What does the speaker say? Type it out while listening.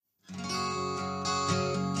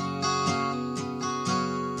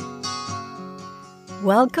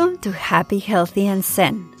Welcome to Happy, Healthy, and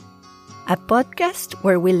Zen, a podcast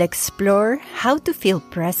where we'll explore how to feel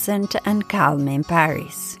present and calm in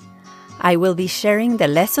Paris. I will be sharing the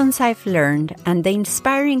lessons I've learned and the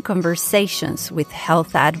inspiring conversations with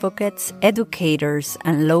health advocates, educators,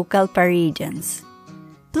 and local Parisians.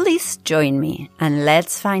 Please join me and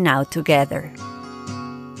let's find out together.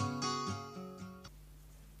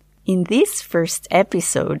 In this first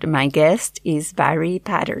episode, my guest is Barry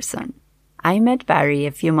Patterson. I met Barry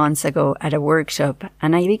a few months ago at a workshop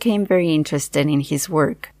and I became very interested in his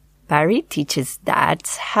work. Barry teaches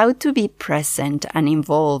dads how to be present and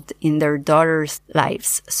involved in their daughters'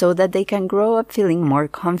 lives so that they can grow up feeling more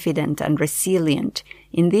confident and resilient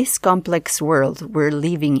in this complex world we're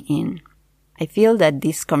living in. I feel that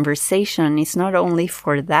this conversation is not only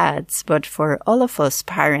for dads, but for all of us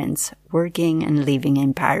parents working and living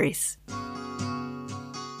in Paris.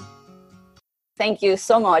 Thank you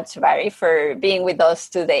so much, Barry, for being with us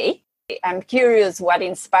today. I'm curious what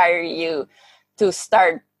inspired you to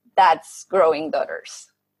start Dads Growing Daughters.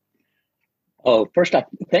 Oh, first off,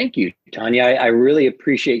 thank you, Tanya. I really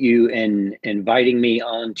appreciate you in inviting me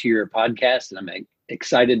onto your podcast, and I'm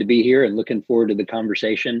excited to be here and looking forward to the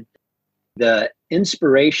conversation. The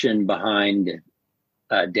inspiration behind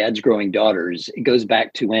Dads Growing Daughters, it goes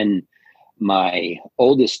back to when my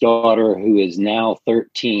oldest daughter, who is now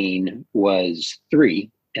 13, was 3,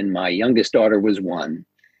 and my youngest daughter was 1.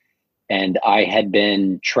 And I had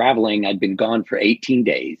been traveling. I'd been gone for 18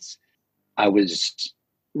 days. I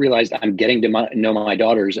realized I'm getting to know my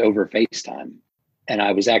daughters over FaceTime. And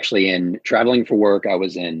I was actually traveling for work. I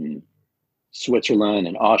was in Switzerland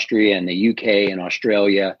and Austria and the UK and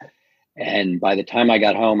Australia. And by the time I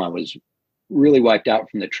got home, I was really wiped out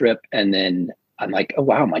from the trip. And then I'm like, oh,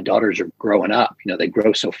 wow, my daughters are growing up. You know, they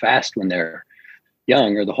grow so fast when they're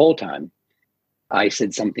young or the whole time. I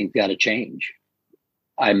said, something's got to change.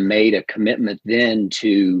 I made a commitment then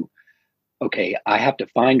to, okay, I have to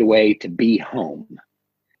find a way to be home.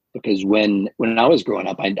 Because when I was growing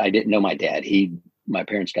up, I didn't know my dad. My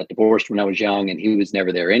parents got divorced when I was young and he was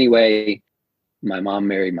never there anyway. My mom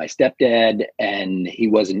married my stepdad and he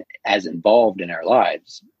wasn't as involved in our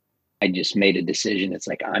lives. I just made a decision. It's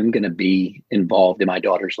like, I'm going to be involved in my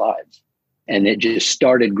daughter's lives. And it just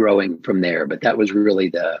started growing from there. But that was really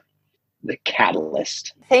the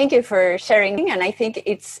catalyst. Thank you for sharing. And I think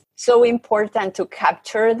it's so important to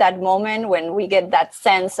capture that moment when we get that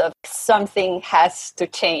sense of something has to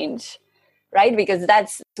change, right? Because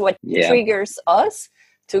that's what triggers us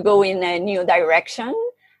to go in a new direction.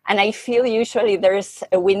 And I feel usually there's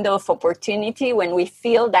a window of opportunity when we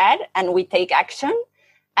feel that and we take action.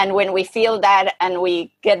 And when we feel that and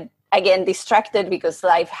we get, again, distracted because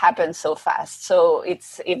life happens so fast. So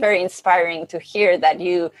it's very inspiring to hear that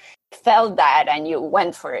you felt that and you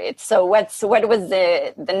went for it. So what was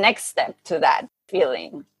the next step to that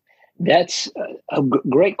feeling? That's a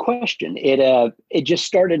great question. It just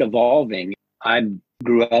started evolving. I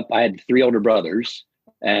grew up, I had 3 older brothers,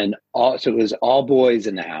 and so it was all boys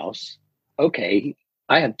in the house. Okay,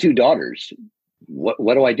 I have 2 daughters.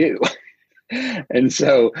 What do I do? And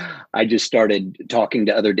so I just started talking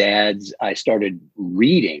to other dads. I started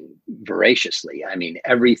reading voraciously. I mean,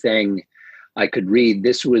 everything I could read.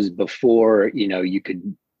 This was before, you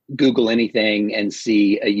could Google anything and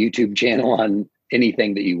see a YouTube channel on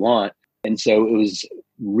anything that you want. And so it was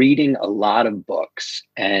reading a lot of books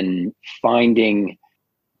and finding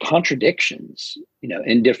contradictions,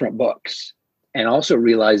 in different books. And also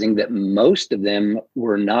realizing that most of them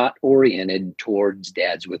were not oriented towards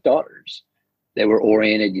dads with daughters. They were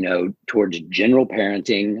oriented, towards general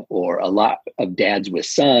parenting or a lot of dads with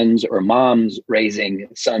sons or moms raising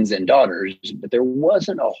sons and daughters. But there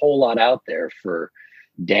wasn't a whole lot out there for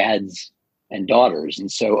dads and daughters. And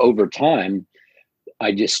so over time,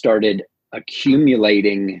 I just started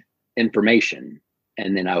accumulating information.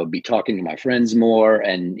 And then I would be talking to my friends more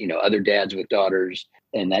and, other dads with daughters.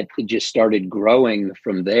 And that just started growing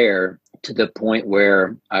from there to the point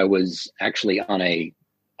where I was actually on a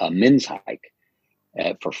men's hike.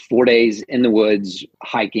 For 4 days in the woods,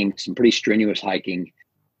 hiking, some pretty strenuous hiking.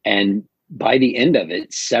 And by the end of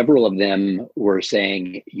it, several of them were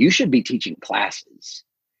saying, you should be teaching classes.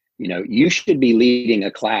 You should be leading a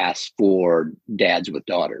class for dads with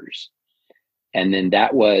daughters. And then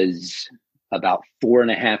that was about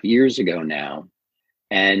 4.5 years ago now.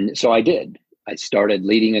 And so I did. I started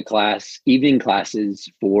leading a class, evening classes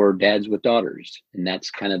for dads with daughters. And that's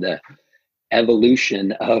kind of the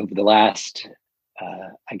evolution of the last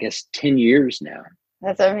 10 years now.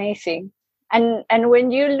 That's amazing. And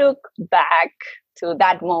when you look back to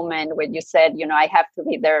that moment when you said, I have to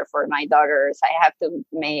be there for my daughters, I have to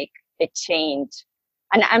make a change.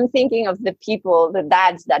 And I'm thinking of the people, the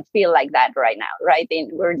dads that feel like that right now, right?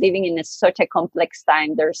 We're living in such a complex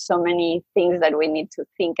time. There's so many things that we need to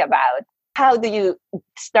think about. How do you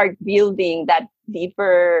start building that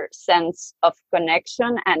deeper sense of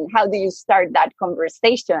connection? And how do you start that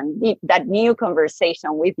conversation, that new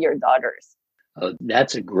conversation with your daughters? Oh,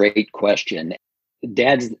 that's a great question.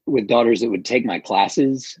 Dads with daughters that would take my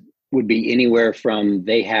classes would be anywhere from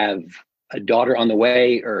they have a daughter on the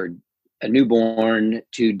way or a newborn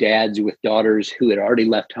to dads with daughters who had already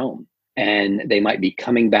left home and they might be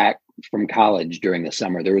coming back from college during the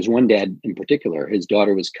summer. There was one dad in particular, his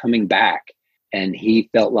daughter was coming back and he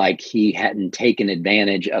felt like he hadn't taken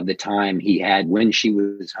advantage of the time he had when she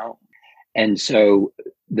was home. And so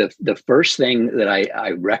the first thing that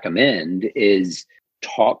I recommend is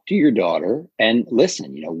talk to your daughter and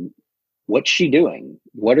listen, what's she doing?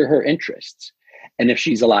 What are her interests? And if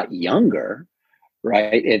she's a lot younger,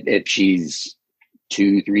 right? If she's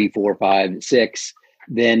 2, 3, 4, 5, 6,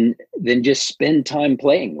 then just spend time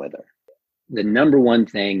playing with her. The number one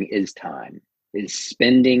thing is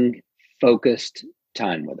spending focused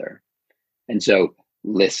time with her. And so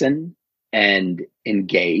listen and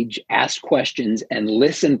engage, ask questions and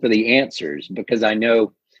listen for the answers, because I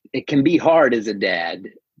know it can be hard as a dad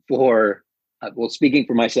speaking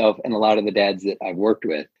for myself and a lot of the dads that I've worked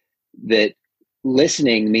with, that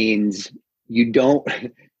listening also means you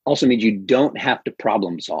don't have to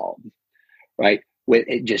problem solve, right? With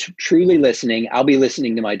it, just truly listening. I'll be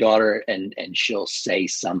listening to my daughter and she'll say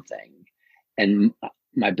something and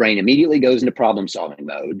my brain immediately goes into problem solving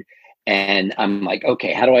mode. And I'm like,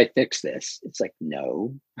 okay, how do I fix this? It's like,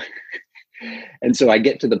 no. And so I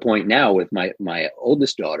get to the point now with my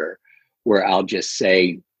oldest daughter where I'll just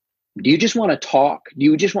say, do you just want to talk? Do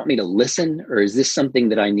you just want me to listen? Or is this something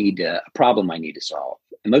that a problem I need to solve?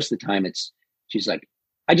 And most of the time she's like,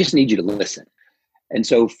 I just need you to listen. And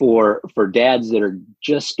so for dads that are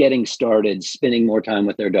just getting started, spending more time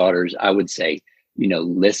with their daughters, I would say,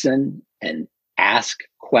 listen and ask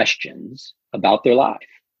questions about their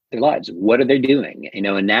lives. What are they doing?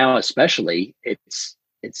 And now especially it's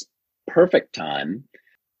perfect time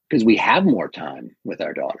because we have more time with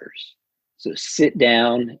our daughters. So sit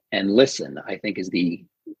down and listen, I think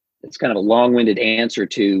it's kind of a long-winded answer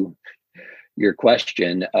to your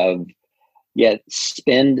question of,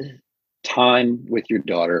 spend time with your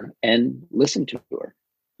daughter and listen to her.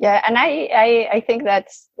 Yeah, and I think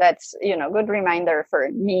that's good reminder for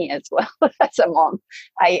me as well as a mom.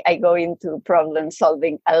 I go into problem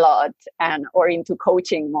solving a lot or into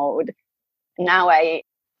coaching mode. Now I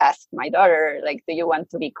ask my daughter, like, do you want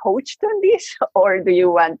to be coached on this or do you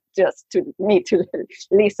want just me to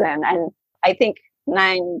listen? And I think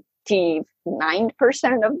 99%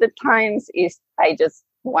 of the times is I just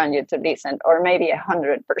want you to listen, or maybe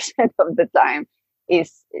 100% of the time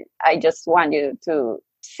is I just want you to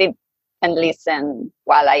sit and listen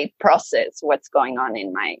while I process what's going on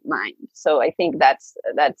in my mind. So I think that's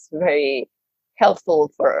very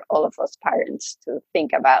helpful for all of us parents to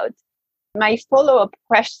think about. My follow-up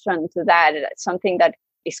question to that, something that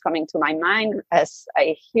is coming to my mind as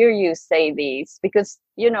I hear you say this, because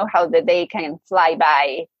you know how the day can fly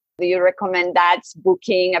by. Do you recommend dads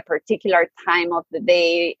booking a particular time of the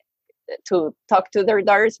day to talk to their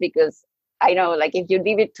daughters? Because I know, like, if you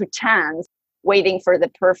leave it to chance, waiting for the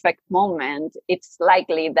perfect moment, it's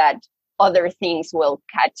likely that other things will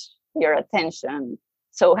catch your attention.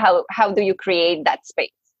 So how do you create that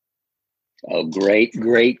space? Oh,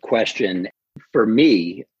 great question. For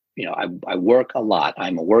me, I work a lot.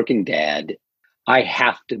 I'm a working dad. I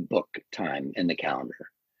have to book time in the calendar.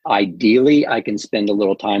 Ideally, I can spend a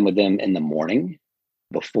little time with them in the morning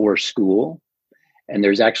before school. And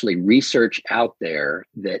there's actually research out there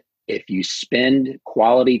that if you spend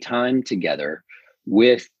quality time together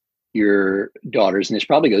with your daughters, and this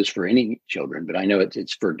probably goes for any children, but I know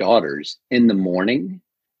it's for daughters, in the morning,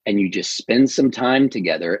 and you just spend some time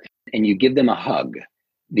together and you give them a hug.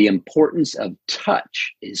 The importance of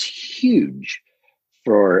touch is huge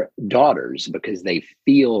for daughters because they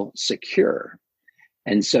feel secure.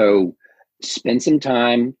 And so spend some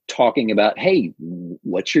time talking about, hey,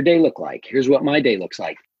 what's your day look like? Here's what my day looks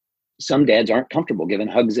like. Some dads aren't comfortable giving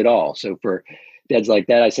hugs at all. So for dads like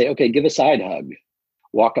that, I say, okay, give a side hug.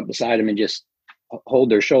 Walk up beside them and just hold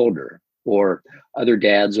their shoulder. Or other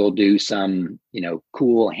dads will do some,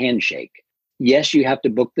 cool handshake. Yes, you have to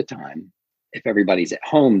book the time. If everybody's at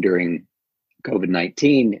home during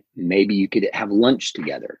COVID-19, maybe you could have lunch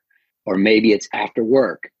together, or maybe it's after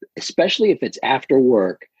work. Especially if it's after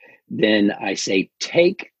work, then I say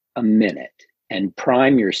take a minute and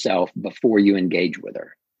prime yourself before you engage with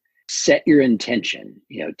her. Set your intention,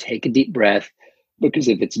 take a deep breath, Because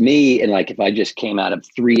if it's me, and like if I just came out of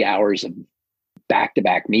 3 hours of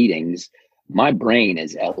back-to-back meetings, my brain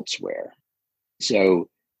is elsewhere. So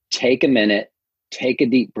take a minute, take a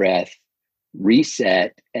deep breath,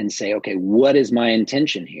 reset, and say, okay, what is my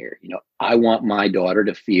intention here? I want my daughter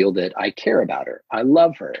to feel that I care about her. I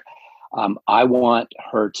love her. I want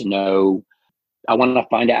her to know, I want to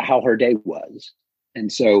find out how her day was.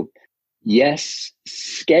 And so, yes,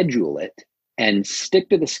 schedule it and stick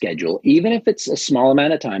to the schedule, even if it's a small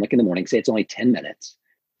amount of time, like in the morning, say it's only 10 minutes.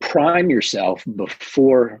 Prime yourself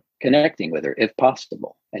before connecting with her, if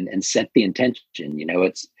possible, and set the intention.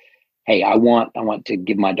 It's, hey, I want to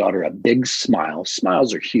give my daughter a big smile.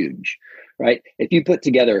 Smiles are huge, right? If you put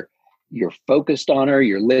together, you're focused on her,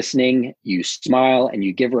 you're listening, you smile, and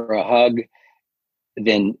you give her a hug,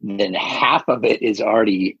 then half of it is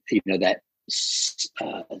already, that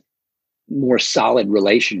more solid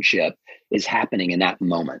relationship is happening in that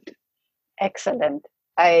moment. Excellent.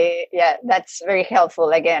 That's very helpful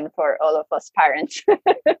again for all of us parents.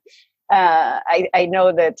 I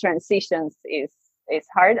know the transitions is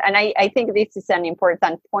hard, and I think this is an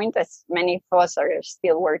important point, as many of us are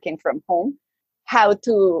still working from home. How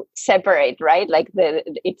to separate, right? Like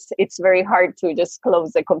it's very hard to just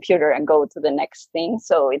close the computer and go to the next thing.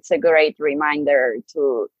 So it's a great reminder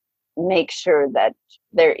to make sure that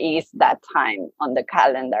there is that time on the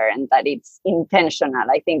calendar and that it's intentional.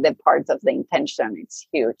 I think the part of the intention is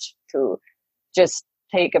huge, to just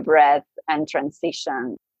take a breath and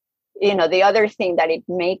transition. The other thing that it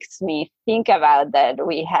makes me think about that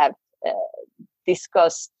we have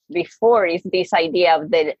discussed before is this idea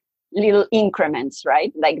of the little increments,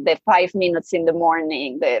 right? Like the 5 minutes in the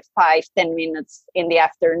morning, the 5-10 minutes in the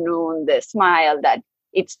afternoon, the smile, that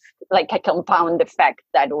it's like a compound effect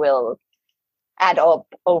that will add up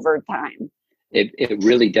over time. It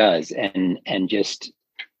really does. And just,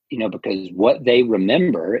 because what they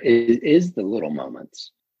remember is the little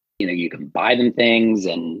moments. You can buy them things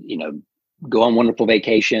and, go on wonderful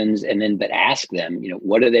vacations, but ask them,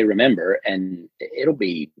 what do they remember? And it'll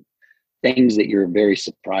be things that you're very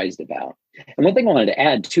surprised about. And one thing I wanted to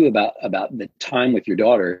add too about the time with your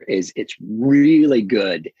daughter is it's really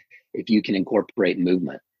good if you can incorporate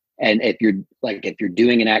movement. And if you're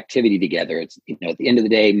doing an activity together, it's, at the end of the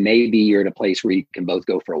day, maybe you're at a place where you can both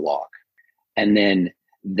go for a walk. And then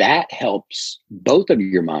that helps both of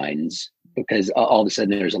your minds, because all of a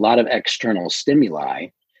sudden there's a lot of external stimuli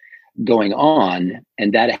going on,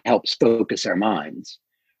 and that helps focus our minds,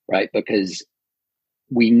 right? Because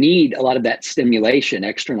we need a lot of that stimulation,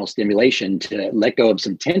 external stimulation, to let go of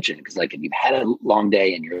some tension. Because like if you've had a long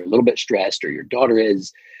day and you're a little bit stressed, or your daughter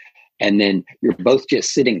is, and then you're both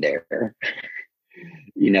just sitting there,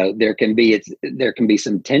 there can be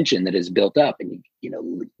some tension that is built up, and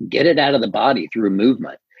get it out of the body through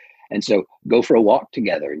movement. And so go for a walk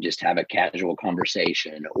together and just have a casual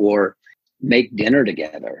conversation, or make dinner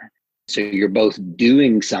together. So you're both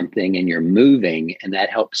doing something and you're moving, and that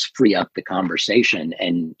helps free up the conversation.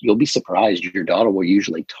 And you'll be surprised, your daughter will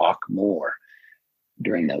usually talk more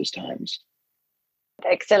during those times.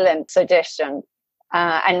 Excellent suggestion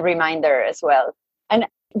and reminder as well. And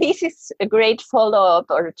this is a great follow-up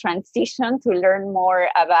or transition to learn more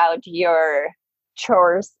about your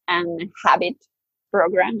chores and habit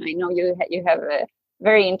program. I know you have a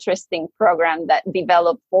very interesting program that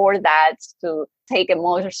developed for that, to take a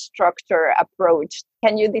more structured approach.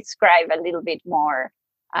 Can you describe a little bit more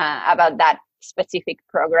about that specific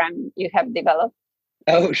program you have developed?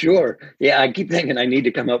 Oh, sure. Yeah, I keep thinking I need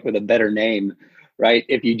to come up with a better name, right?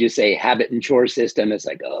 If you just say habit and chore system, it's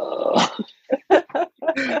like, oh.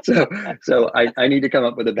 So I need to come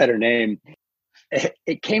up with a better name.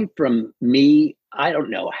 It came from me. I don't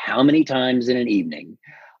know how many times in an evening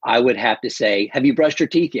I would have to say, have you brushed your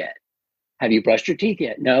teeth yet? Have you brushed your teeth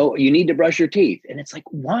yet? No, you need to brush your teeth. And it's like,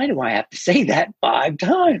 why do I have to say that 5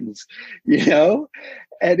 times? And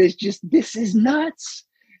it's just, this is nuts.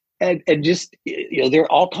 And just, there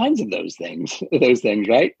are all kinds of those things,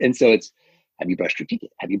 right? And so it's, have you brushed your teeth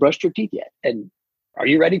yet? Have you brushed your teeth yet? And are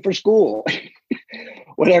you ready for school?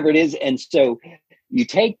 Whatever it is. And so you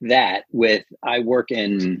take that with, I work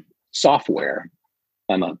in software.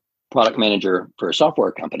 I'm a product manager for a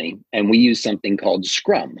software company, and we use something called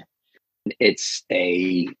Scrum. It's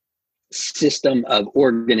a system of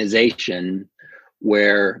organization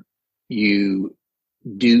where you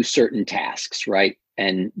do certain tasks, right?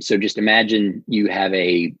 And so just imagine you have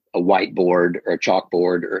a whiteboard or a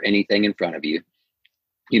chalkboard or anything in front of you.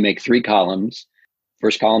 You make 3 columns.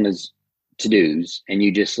 First column is to-dos, and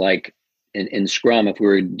you just like, in Scrum, if we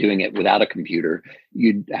were doing it without a computer,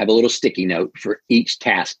 you'd have a little sticky note for each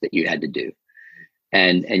task that you had to do.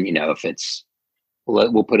 And if it's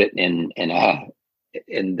we'll put it in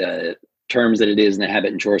the terms that it is in the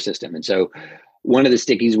habit and chore system. And so one of the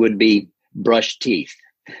stickies would be brush teeth,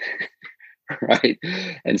 right?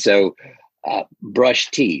 And so brush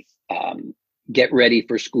teeth, get ready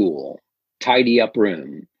for school, tidy up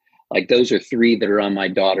room. Like those are three that are on my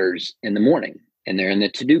daughter's in the morning, and they're in the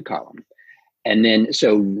to-do column. And then,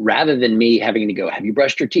 so rather than me having to go, have you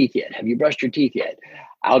brushed your teeth yet? Have you brushed your teeth yet?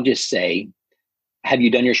 I'll just say, have you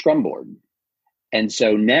done your scrum board? And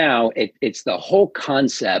so now it's the whole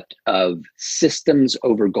concept of systems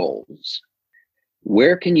over goals.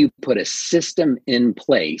 Where can you put a system in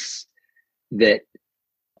place that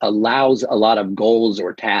allows a lot of goals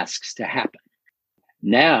or tasks to happen?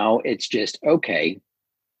 Now it's just, okay,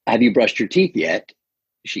 have you brushed your teeth yet?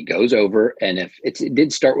 She goes over, and if it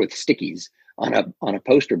did start with stickies on a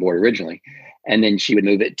poster board originally, and then she would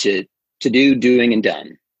move it to do, doing, and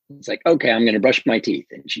done. It's like, okay, I'm going to brush my teeth,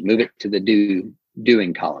 and she'd move it to the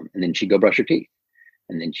doing column, and then she'd go brush her teeth,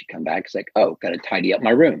 and then she'd come back. It's like, oh, got to tidy up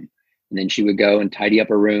my room, and then she would go and tidy up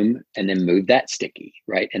her room, and then move that sticky,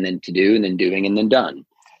 right, and then to do, and then doing, and then done.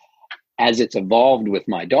 As it's evolved with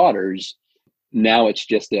my daughters, now it's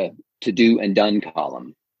just a to do and done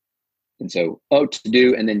column. And so, to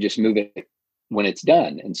do, and then just move it when it's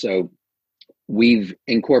done. And so we've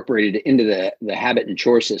incorporated into the habit and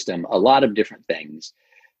chore system a lot of different things,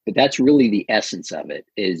 but that's really the essence of it,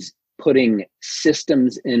 is putting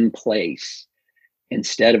systems in place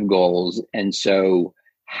instead of goals. And so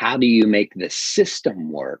how do you make the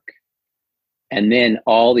system work? And then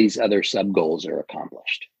all these other sub goals are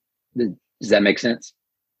accomplished. Does that make sense?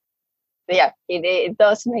 Yeah, it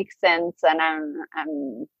does make sense. And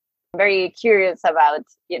I'm very curious about,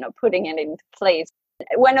 putting it into place.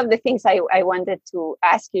 One of the things I wanted to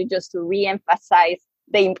ask you, just to reemphasize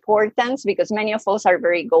the importance, because many of us are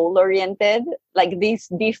very goal oriented, like this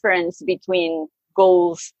difference between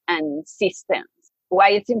goals and systems,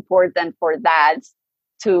 why it's important for dads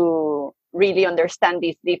to really understand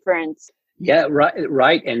this difference. Yeah,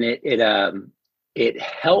 right. And it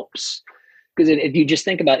helps, because if you just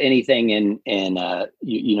think about anything in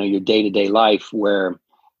your day-to-day life, where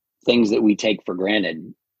things that we take for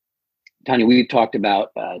granted, Tanya, we've talked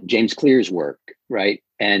about James Clear's work, right,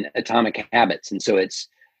 and Atomic Habits. And so it's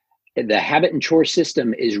the habit and chore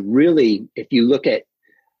system is really, if you look at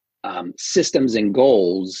systems and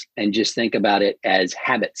goals and just think about it as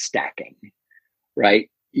habit stacking,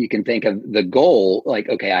 right? You can think of the goal like,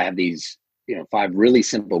 okay, I have these 5 really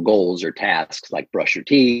simple goals or tasks, like brush your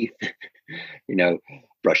teeth,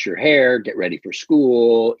 brush your hair, get ready for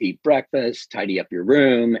school, eat breakfast, tidy up your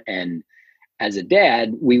room. And as a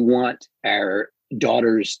dad, we want our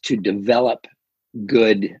daughters to develop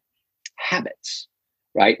good habits,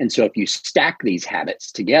 right? And so if you stack these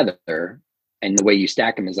habits together, and the way you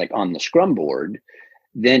stack them is like on the scrum board,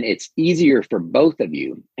 then it's easier for both of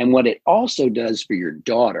you. And what it also does for your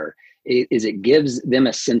daughter is it gives them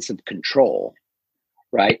a sense of control,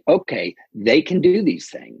 right? Okay, they can do these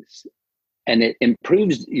things. And it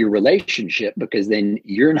improves your relationship, because then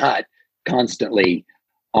you're not constantly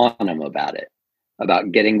on them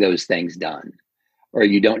about getting those things done. Or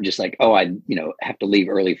you don't just like, I have to leave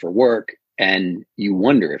early for work, and you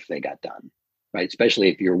wonder if they got done, right? Especially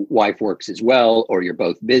if your wife works as well, or you're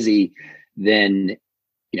both busy, then,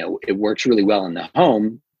 it works really well in the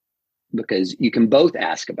home, because you can both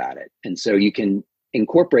ask about it. And so you can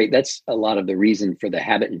incorporate, that's a lot of the reason for the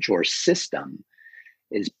habit and chore system,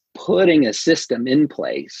 is putting a system in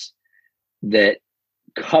place that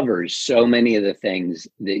covers so many of the things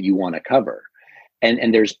that you want to cover.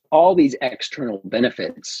 And there's all these external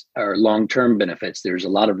benefits, or long-term benefits. There's a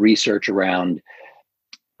lot of research around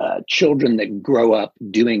children that grow up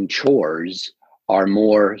doing chores are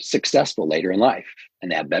more successful later in life,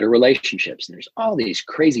 and they have better relationships. And there's all these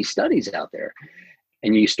crazy studies out there.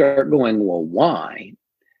 And you start going, well, why?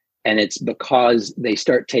 And it's because they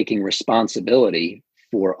start taking responsibility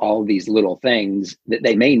for all these little things that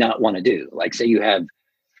they may not want to do. Like, say you have,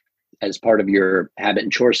 as part of your habit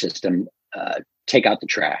and chore system, take out the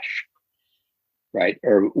trash, right?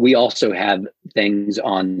 Or we also have things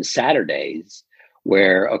on Saturdays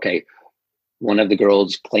where, okay, one of the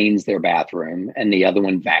girls cleans their bathroom and the other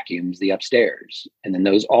one vacuums the upstairs, and then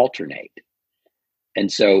those alternate.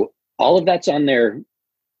 And so all of that's in their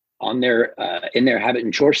habit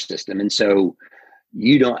and chore system. And so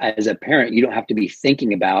you don't, as a parent, you don't have to be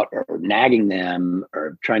thinking about or nagging them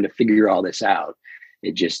or trying to figure all this out.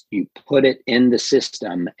 It just, you put it in the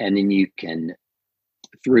system, and then you can,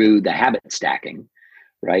 through the habit stacking,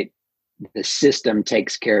 right? The system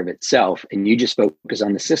takes care of itself, and you just focus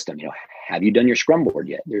on the system. Have you done your scrum board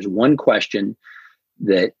yet? There's one question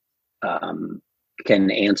that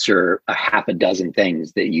can answer a half a dozen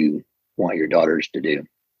things that you want your daughters to do.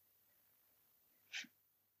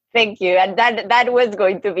 Thank you. And that was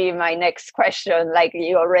going to be my next question, like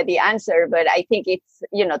you already answered, but I think it's,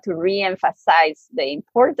 to re-emphasize the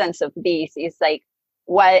importance of this is like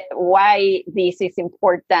why this is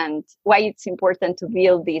important, why it's important to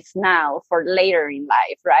build this now for later in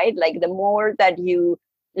life, right? Like the more that you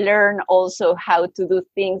learn also how to do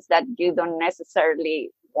things that you don't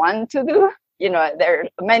necessarily want to do, there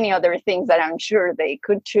are many other things that I'm sure they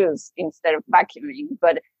could choose instead of vacuuming,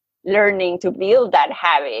 but learning to build that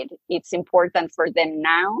habit, it's important for them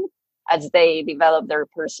now as they develop their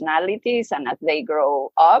personalities and as they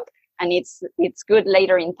grow up. And it's good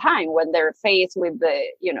later in time when they're faced with the,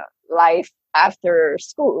 life after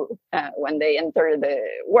school, when they enter the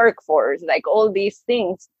workforce, like all these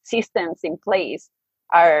things, systems in place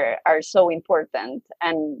are so important.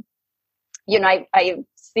 And, I've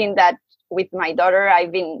seen that with my daughter.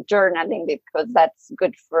 I've been journaling because that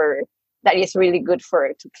is really good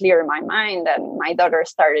to clear my mind. And my daughter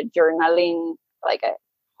started journaling like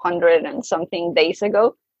 100 and something days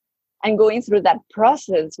ago. And going through that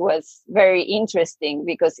process was very interesting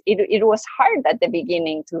because it was hard at the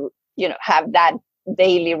beginning to, have that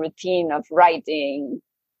daily routine of writing.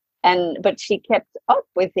 But she kept up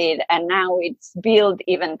with it. And now it's built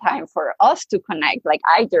even time for us to connect. Like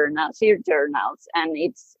I journal, she journals. And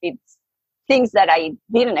it's things that I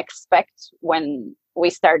didn't expect when we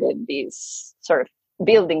started this sort of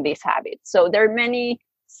building this habit. So there are many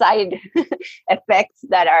side effects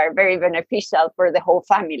that are very beneficial for the whole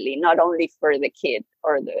family, not only for the kid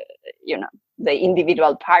or the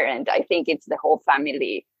individual parent. I think it's the whole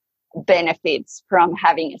family benefits from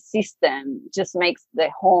having a system, just makes the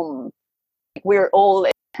home, we're all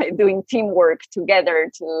doing teamwork together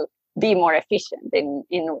to be more efficient in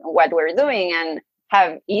what we're doing and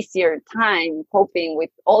have easier time coping with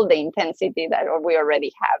all the intensity that we already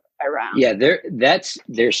have around. Yeah,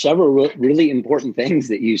 there's several really important things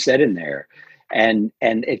that you said in there. And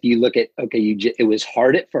if you look at, it was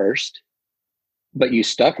hard at first, but you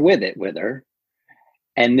stuck with her.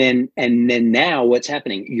 And then now what's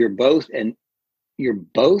happening, you're both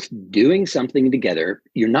doing something together.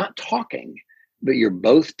 You're not talking, but you're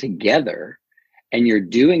both together and you're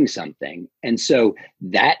doing something. And so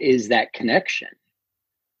that is that connection.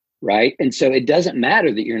 Right. And so it doesn't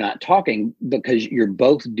matter that you're not talking because you're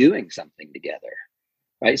both doing something together.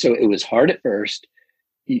 Right. So it was hard at first.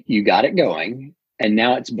 You got it going and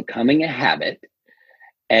now it's becoming a habit.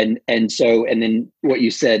 And then what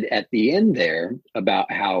you said at the end there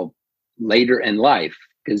about how later in life,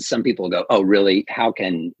 because some people go, oh, really? How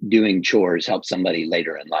can doing chores help somebody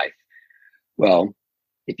later in life? Well,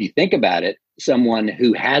 if you think about it, someone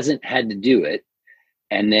who hasn't had to do it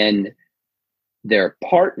and then their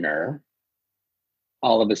partner,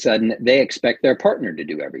 all of a sudden, they expect their partner to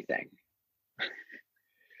do everything,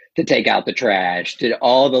 to take out the trash, to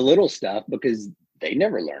all the little stuff, because they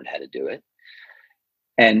never learned how to do it.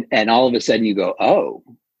 And all of a sudden you go, oh,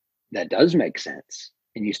 that does make sense.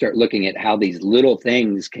 And you start looking at how these little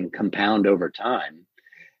things can compound over time.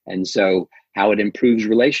 And so how it improves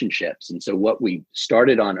relationships. And so what we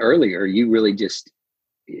started on earlier, you just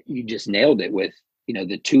nailed it with,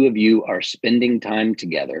 the two of you are spending time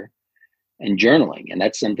together and journaling. And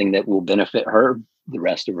that's something that will benefit her the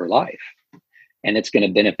rest of her life. And it's going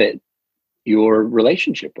to benefit your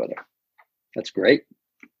relationship with her. That's great.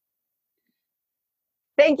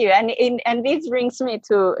 Thank you. And this brings me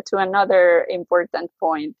to another important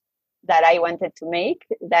point that I wanted to make,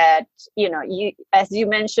 that, you, as you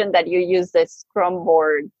mentioned, that you use the Scrum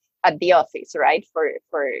board at the office, right?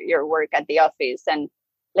 For your work at the office, and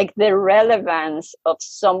like the relevance of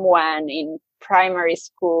someone in primary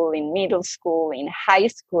school, in middle school, in high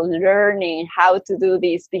school, learning how to do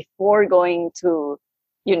this before going to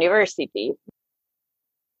university.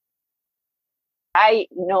 I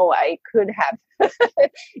know I could have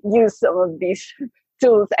used some of these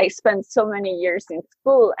tools. I spent so many years in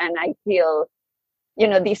school, and I feel,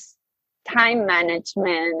 this time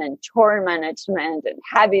management and chore management and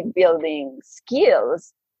habit building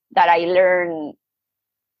skills that I learned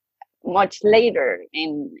much later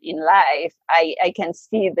in life, I can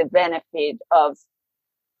see the benefit of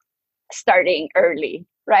starting early,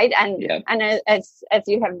 right? And as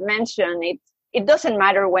you have mentioned, it doesn't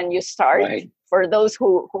matter when you start. Right. For those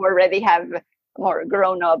who already have more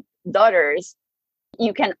grown-up daughters,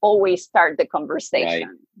 you can always start the conversation.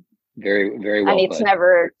 Right. Very, very well. And it's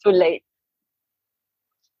never too late.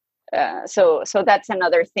 So that's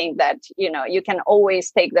another thing that, you can always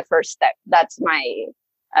take the first step. That's my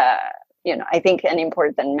I think an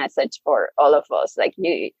important message for all of us, like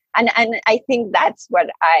and I think that's what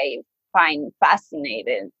I find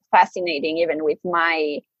fascinating even with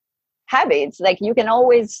my habits. Like you can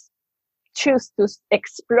always choose to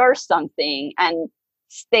explore something and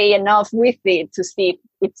stay enough with it to see if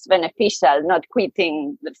it's beneficial, not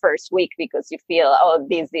quitting the first week because you feel, oh,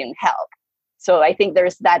 this didn't help. So I think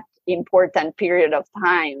there's that important period of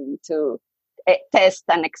time to test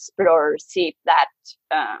and explore, see if that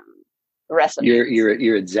resonates.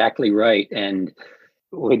 You're exactly right. And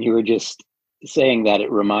when you were just saying that,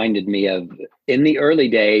 it reminded me of in the early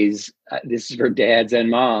days, this is for dads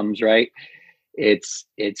and moms, right? It's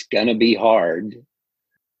going to be hard.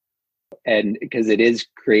 And because it is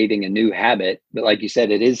creating a new habit, but like you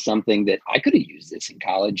said, it is something that I could have used this in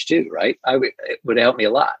college too, right? It would help me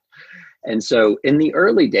a lot. And so in the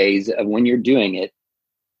early days of when you're doing it,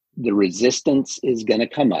 the resistance is going to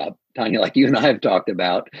come up. Tanya, like you and I have talked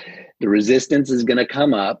about, the resistance is going to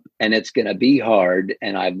come up and it's going to be hard.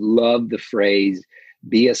 And I love the phrase,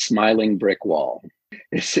 be a smiling brick wall.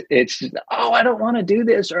 It's oh, I don't want to do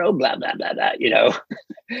this, or oh, blah, blah, blah, blah,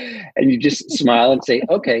 and you just smile and say,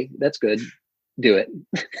 okay, that's good. Do it.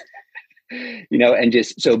 And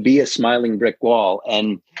just, so be a smiling brick wall.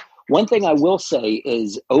 And one thing I will say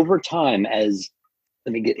is over time, as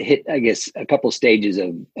let me hit, I guess, a couple stages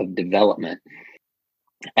of development.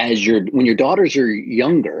 When your daughters are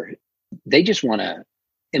younger, they just want to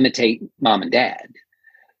imitate mom and dad.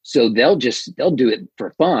 So they'll do it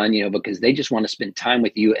for fun, because they just want to spend time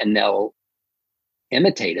with you, and they'll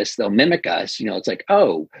imitate us. They'll mimic us. It's like,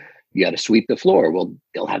 oh, you got to sweep the floor. Well,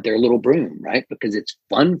 they'll have their little broom, right? Because it's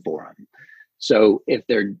fun for them. So if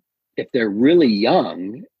they're really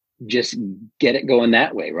young, just get it going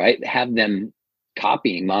that way, right? Have them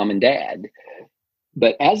copying mom and dad.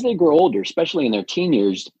 But as they grow older, especially in their teen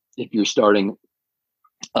years, if you're starting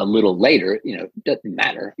a little later, it doesn't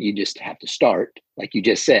matter. You just have to start. Like you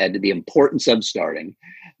just said, the importance of starting,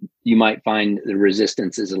 you might find the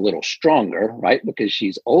resistance is a little stronger, right? Because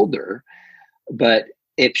she's older. But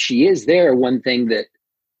if she is there, one thing that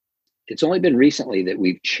it's only been recently that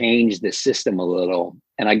we've changed the system a little,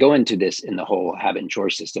 and I go into this in the whole habit and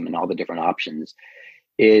chore system and all the different options,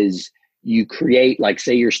 is you create, like,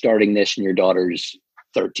 say you're starting this and your daughter's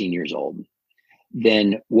 13 years old.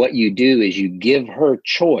 Then what you do is you give her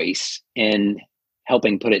choice in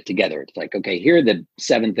helping put it together. It's like, okay, here are the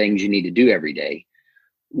 7 things you need to do every day.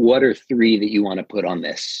 What are 3 that you want to put on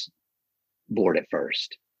this board at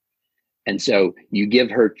first? And so you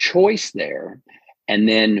give her choice there. And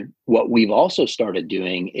then what we've also started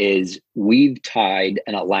doing is we've tied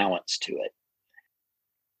an allowance to it.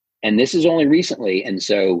 And this is only recently. And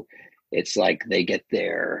so it's like they get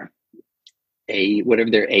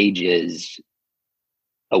whatever their age is,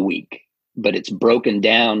 a week, but it's broken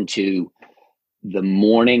down to the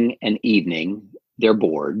morning and evening, their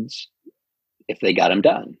boards, if they got them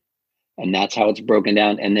done. And that's how it's broken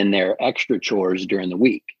down. And then their extra chores during the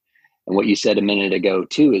week. And what you said a minute ago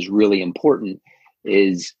too is really important,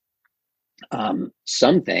 is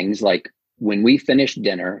some things, like when we finish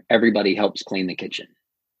dinner, everybody helps clean the kitchen.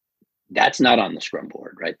 That's not on the scrum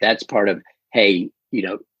board, right? That's part of, hey,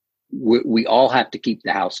 we all have to keep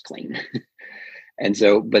the house clean. And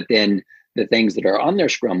so, but then the things that are on their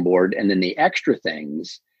scrum board and then the extra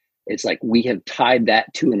things, it's like we have tied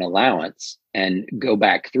that to an allowance and go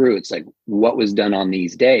back through. It's like what was done on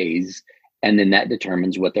these days. And then that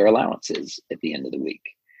determines what their allowance is at the end of the week.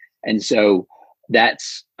 And so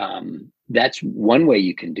that's one way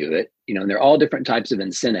you can do it. And they're all different types of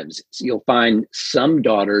incentives. So you'll find some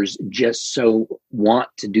daughters just so want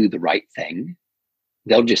to do the right thing.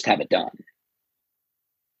 They'll just have it done.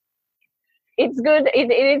 It's good.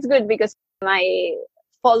 It is good, because my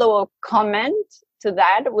follow-up comment to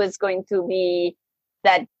that was going to be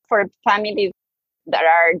that for families that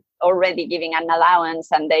are already giving an allowance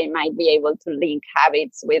and they might be able to link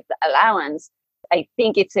habits with allowance, I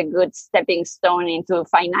think it's a good stepping stone into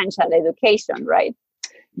financial education, right?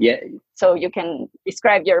 Yeah. So you can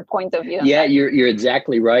describe your point of view. Yeah, you're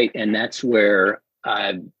exactly right. And that's where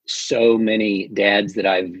so many dads that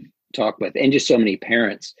I've talked with, and just so many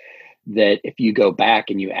parents, that if you go back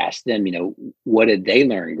and you ask them, what did they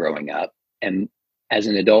learn growing up? And as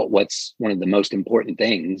an adult, what's one of the most important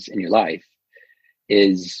things in your life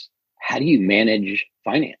is, how do you manage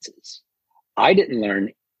finances? I didn't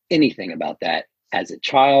learn anything about that as a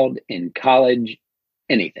child, in college,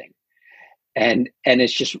 anything. And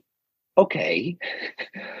it's just, okay,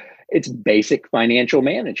 it's basic financial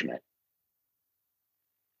management.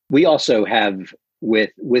 We also have,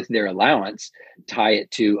 with their allowance, tie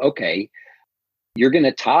it to, okay, you're going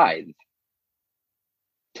to tithe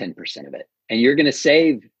 10% of it, and you're going to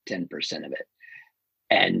save 10% of it.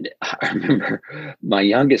 And I remember my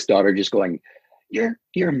youngest daughter just going,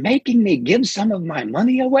 you're making me give some of my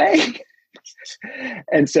money away.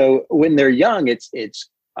 And so when they're young, it's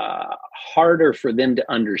harder for them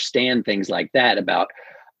to understand things like that about,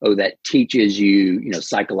 oh, that teaches you,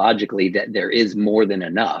 psychologically that there is more than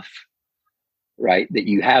enough, right? That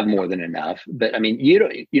you have more than enough. But I mean, you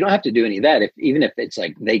don't have to do any of that. Even if it's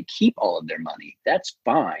like they keep all of their money, that's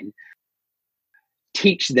fine.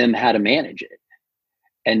 Teach them how to manage it.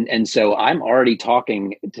 And so I'm already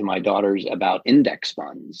talking to my daughters about index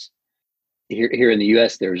funds. Here in the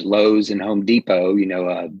US, there's Lowe's and Home Depot,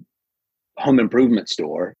 a home improvement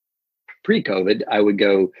store. Pre-COVID, I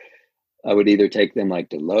would either take them like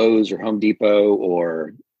to Lowe's or Home Depot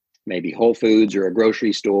or maybe Whole Foods or a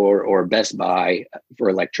grocery store or Best Buy for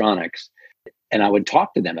electronics. And I would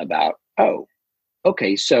talk to them about, oh,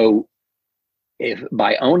 okay, so if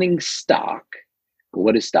by owning stock,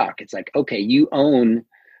 what is stock? It's like, okay, if you own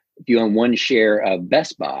one share of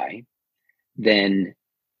Best Buy, then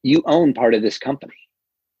you own part of this company.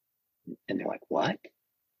 And they're like, what?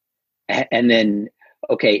 And then,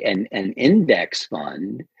 okay, an index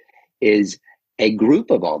fund is a group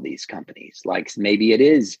of all these companies. Like maybe it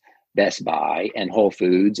is Best Buy and Whole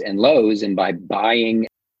Foods and Lowe's. And by putting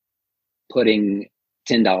 $10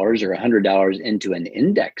 or $100 into an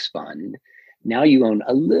index fund, now you own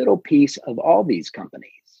a little piece of all these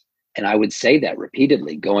companies. And I would say that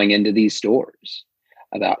repeatedly going into these stores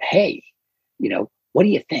about, hey, what do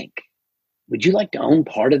you think? Would you like to own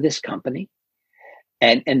part of this company?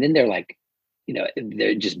 And then they're like,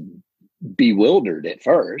 they're just bewildered at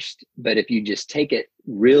first. But if you just take it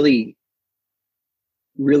really,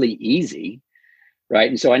 really easy, right?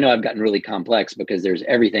 And so I know I've gotten really complex because there's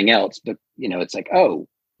everything else, but it's like, oh,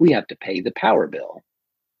 we have to pay the power bill.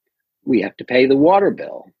 We have to pay the water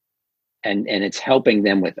bill. And it's helping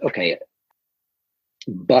them with, okay,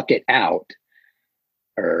 bucket out.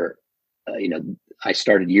 Or, I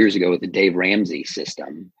started years ago with the Dave Ramsey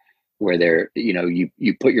system where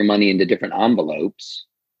you put your money into different envelopes,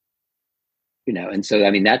 and so,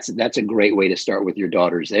 I mean, that's a great way to start with your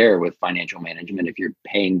daughters there with financial management. If you're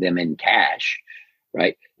paying them in cash,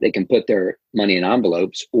 right, they can put their money in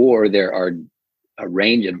envelopes, or there are a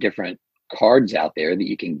range of different cards out there that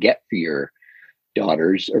you can get for your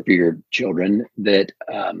daughters or for your children that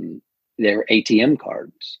they're ATM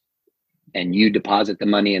cards, and you deposit the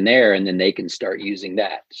money in there and then they can start using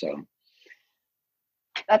that. So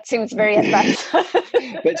that seems very advanced.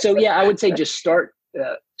 But so, yeah, I would say just start,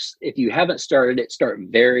 if you haven't started it, start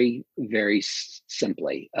very, very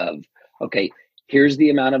simply of, okay, here's the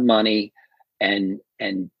amount of money, and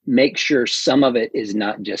make sure some of it is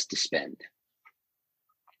not just to spend.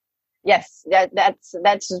 Yes,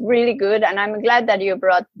 that's really good. And I'm glad that you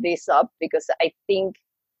brought this up, because I think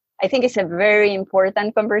it's a very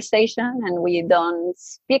important conversation, and we don't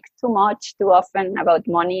speak too often about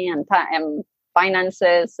money and time,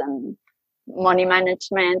 finances and money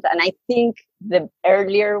management. And I think the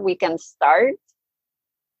earlier we can start.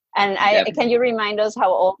 And can you remind us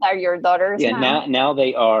how old are your daughters? Yeah, now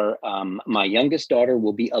they are. My youngest daughter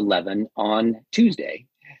will be 11 on Tuesday,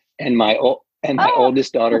 and my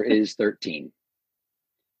oldest daughter is 13.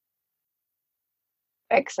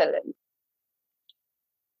 Excellent.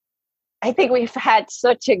 I think we've had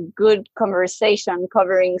such a good conversation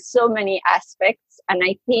covering so many aspects. And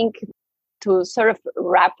I think to sort of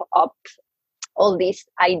wrap up all these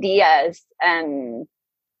ideas and,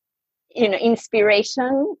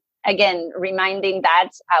 inspiration, again, reminding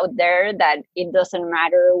dads out there that it doesn't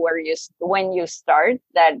matter when you start,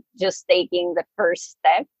 that just taking the first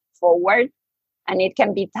step forward, and it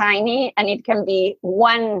can be tiny, and it can be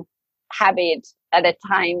one habit at a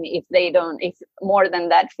time if more than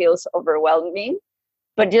that feels overwhelming.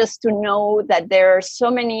 But just to know that there are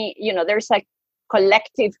so many, there's a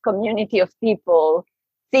collective community of people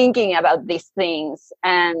thinking about these things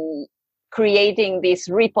and creating this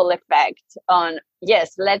ripple effect on,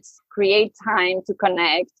 yes, let's create time to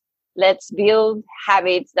connect. Let's build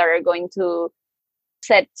habits that are going to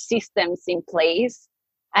set systems in place.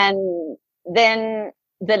 And then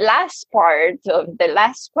the last part of the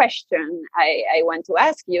last question I want to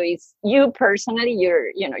ask you is, you personally,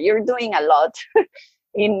 you're doing a lot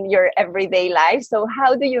in your everyday life. So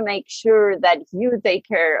how do you make sure that you take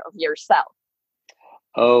care of yourself?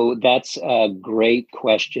 Oh, that's a great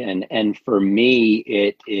question. And for me,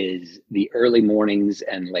 it is the early mornings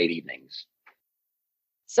and late evenings.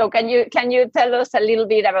 So can you tell us a little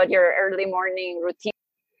bit about your early morning routine?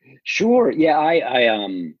 Sure. Yeah,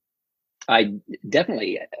 I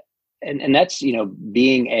definitely, and that's,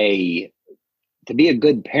 being a to be a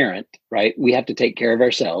good parent, right, we have to take care of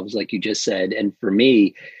ourselves, like you just said. And for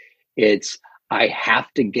me, it's I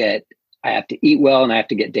have to eat well and I have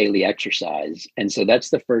to get daily exercise. And so that's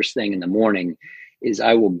the first thing in the morning is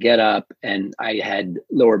I will get up, and I had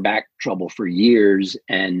lower back trouble for years.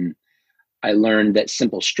 And I learned that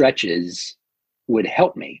simple stretches would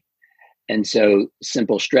help me. And so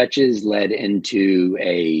simple stretches led into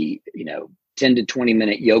a, 10 to 20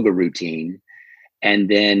 minute yoga routine. And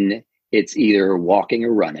then it's either walking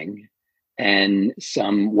or running and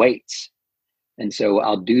some weights. And so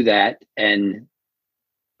I'll do that. And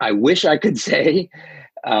I wish I could say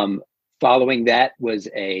following that was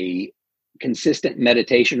a consistent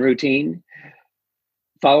meditation routine.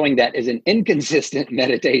 Following that is an inconsistent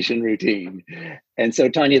meditation routine. And so,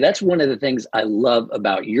 Tanya, that's one of the things I love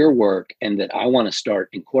about your work and that I want to start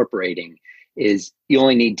incorporating is you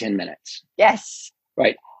only need 10 minutes. Yes.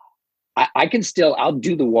 Right. I'll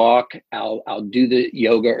do the walk. I'll do the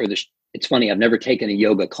yoga it's funny. I've never taken a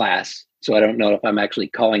yoga class, so I don't know if I'm actually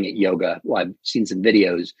calling it yoga. Well, I've seen some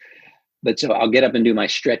videos, but so I'll get up and do my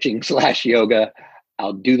stretching / yoga.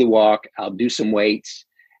 I'll do the walk. I'll do some weights.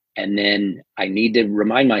 And then I need to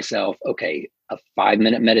remind myself, okay, a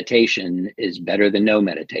 5-minute meditation is better than no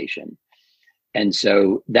meditation. And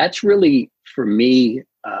so that's really, for me,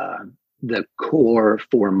 the core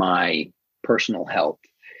for my personal health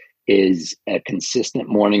is a consistent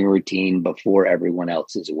morning routine before everyone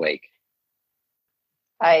else is awake.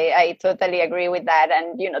 I totally agree with that.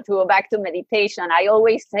 And, to go back to meditation, I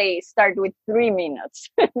always say start with 3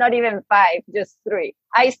 minutes, not even 5, just 3.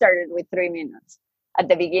 I started with 3 minutes at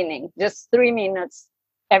the beginning, just 3 minutes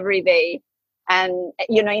every day. And,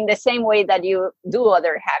 in the same way that you do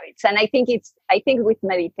other habits. And I think with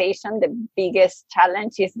meditation, the biggest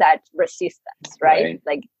challenge is that resistance, right?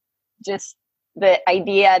 Like just the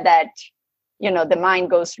idea that, the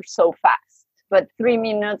mind goes so fast. But 3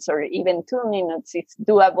 minutes or even 2 minutes, it's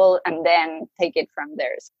doable, and then take it from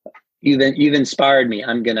there. You've inspired me.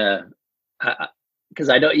 I'm gonna, because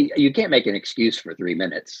you can't make an excuse for 3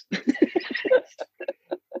 minutes.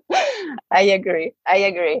 I agree.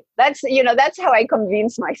 That's how I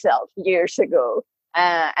convinced myself years ago.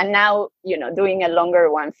 And now, doing a longer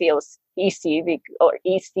one feels easy or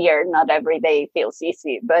easier. Not every day feels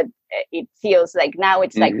easy, but it feels like now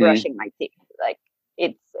it's like brushing my teeth. Like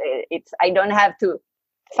it's I don't have to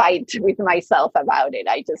fight with myself about it.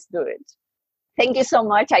 I just do it. Thank you so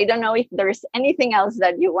much. I don't know if there's anything else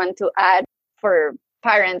that you want to add for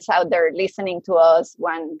parents out there listening to us,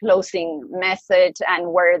 one closing message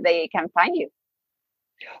and where they can find you.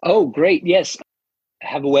 Oh, great. Yes. I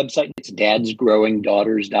have a website. It's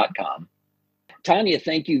dadsgrowingdaughters.com. Tanya,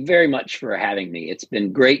 thank you very much for having me. It's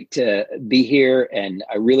been great to be here, and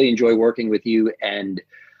I really enjoy working with you. And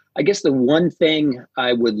I guess the one thing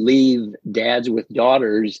I would leave dads with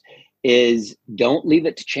daughters is don't leave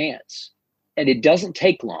it to chance. And it doesn't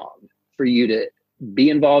take long for you to be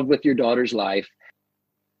involved with your daughter's life.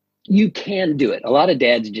 You can do it. A lot of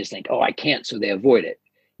dads just think, I can't, so they avoid it.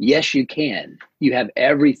 Yes, you can. You have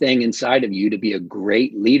everything inside of you to be a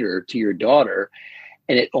great leader to your daughter,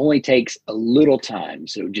 and it only takes a little time.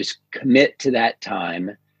 So just commit to that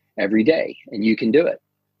time every day, and you can do it.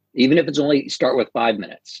 Even if it's only start with 5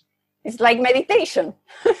 minutes. It's like meditation.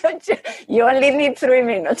 You only need 3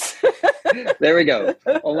 minutes. There we go.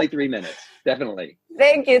 Only 3 minutes. Definitely.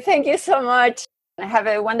 Thank you. Thank you so much. Have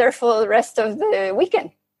a wonderful rest of the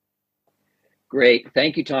weekend. Great.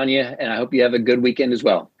 Thank you, Tanya. And I hope you have a good weekend as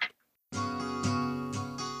well.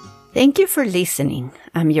 Thank you for listening.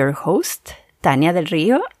 I'm your host, Tania Del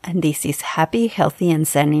Rio, and this is Happy, Healthy, and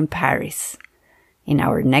Zen in Paris. In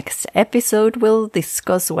our next episode, we'll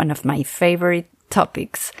discuss one of my favorite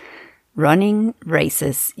topics, running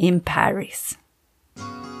races in Paris.